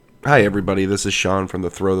Hi, everybody. This is Sean from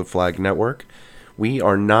the Throw the Flag Network. We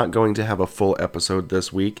are not going to have a full episode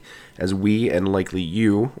this week, as we and likely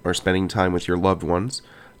you are spending time with your loved ones.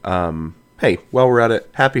 Hey, while we're at it,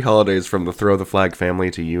 happy holidays from the Throw the Flag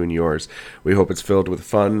family to you and yours. We hope it's filled with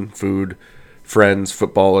fun, food, friends,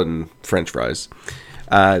 football, and French fries.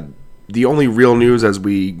 The only real news as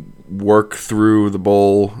we work through the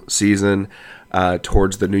bowl season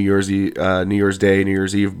towards the New Year's Day, New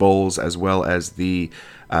Year's Eve bowls, as well as the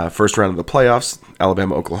first round of the playoffs.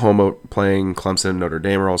 Alabama, Oklahoma playing, Clemson, Notre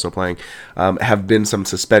Dame are also playing. Have been some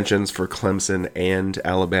suspensions for Clemson and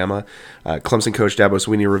Alabama. Clemson coach Dabo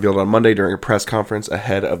Swinney revealed on Monday during a press conference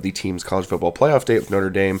ahead of the team's college football playoff date with Notre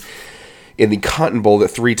Dame in the Cotton Bowl that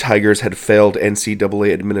 3 Tigers had failed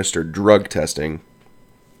NCAA-administered drug testing.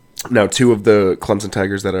 Now, 2 of the Clemson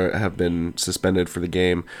Tigers that have been suspended for the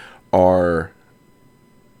game are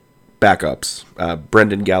backups.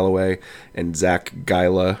 Brendan Galloway and Zach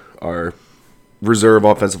Gila are reserve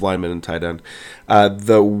offensive linemen and tight end.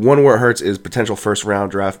 The one where it hurts is potential first-round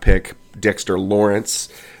draft pick Dexter Lawrence,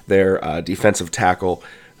 their defensive tackle,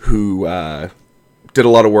 who did a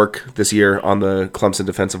lot of work this year on the Clemson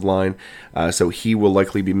defensive line, so he will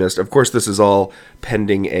likely be missed. Of course, this is all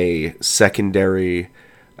pending a secondary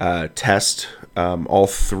test. All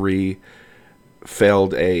 3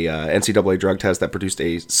 failed a NCAA drug test that produced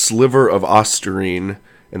a sliver of ostarine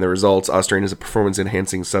in the results. Ostarine is a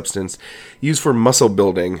performance-enhancing substance used for muscle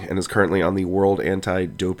building and is currently on the World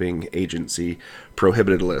Anti-Doping Agency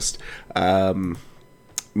prohibited list.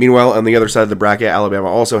 Meanwhile, on the other side of the bracket, Alabama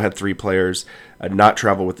also had 3 players not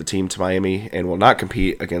travel with the team to Miami and will not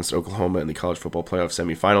compete against Oklahoma in the college football playoff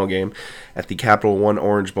semifinal game at the Capital One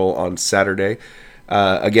Orange Bowl on Saturday.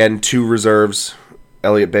 Again, 2 reserves,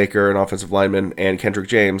 Elliott Baker, an offensive lineman, and Kendrick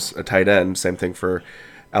James, a tight end, same thing for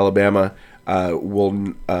Alabama,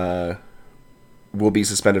 will be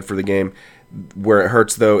suspended for the game. Where it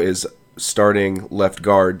hurts, though, is starting left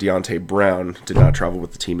guard Deontay Brown did not travel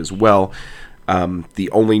with the team as well. The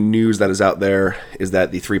only news that is out there is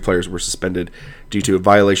that the 3 players were suspended due to a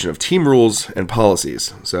violation of team rules and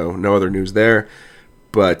policies. So no other news there,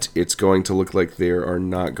 but it's going to look like there are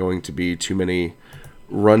not going to be too many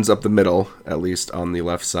runs up the middle, at least on the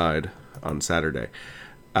left side on Saturday.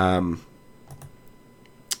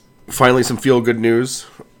 Finally, some feel-good news.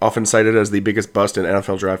 Often cited as the biggest bust in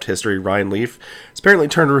NFL draft history, Ryan Leaf has apparently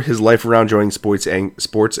turned his life around, joining sports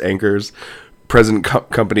anchors, present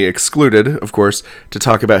company excluded, of course, to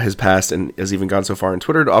talk about his past, and has even gone so far on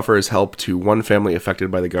Twitter to offer his help to one family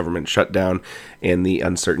affected by the government shutdown and the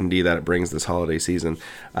uncertainty that it brings this holiday season.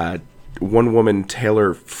 One woman,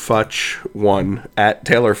 Taylor Futch1, at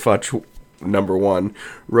Taylor Futch #1,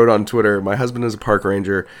 wrote on Twitter, "My husband is a park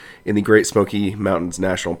ranger in the Great Smoky Mountains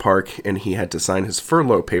National Park, and he had to sign his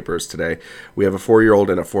furlough papers today. We have a 4-year-old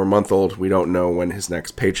and a 4-month-old. We don't know when his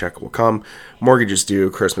next paycheck will come. Mortgage is due.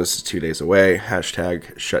 Christmas is 2 days away.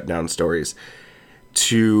 Hashtag shutdown stories."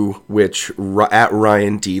 To which, at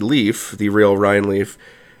Ryan D. Leaf, the real Ryan Leaf,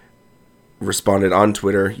 responded on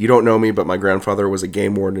Twitter, "You don't know me, but my grandfather was a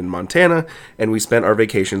game warden in Montana, and we spent our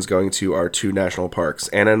vacations going to our 2 national parks.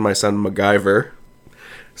 Anna and my son MacGyver."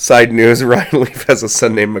 Side news, Ryan Leaf has a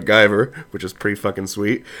son named MacGyver, which is pretty fucking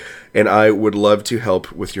sweet. "And I would love to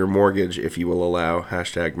help with your mortgage if you will allow.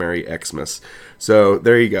 Hashtag Merry Xmas." So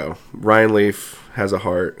there you go. Ryan Leaf has a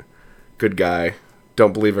heart. Good guy.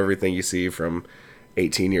 Don't believe everything you see from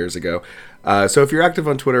 18 years ago. So if you're active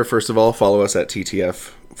on Twitter, first of all, follow us at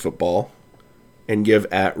TTF Football and give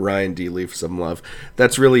at Ryan D. Leaf some love.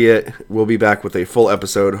 That's really it. We'll be back with a full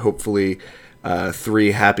episode, hopefully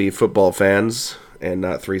 3 happy football fans and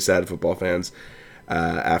not 3 sad football fans,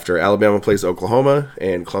 after Alabama plays Oklahoma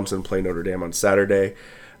and Clemson play Notre Dame on Saturday.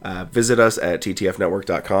 Visit us at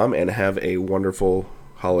ttfnetwork.com and have a wonderful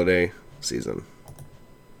holiday season.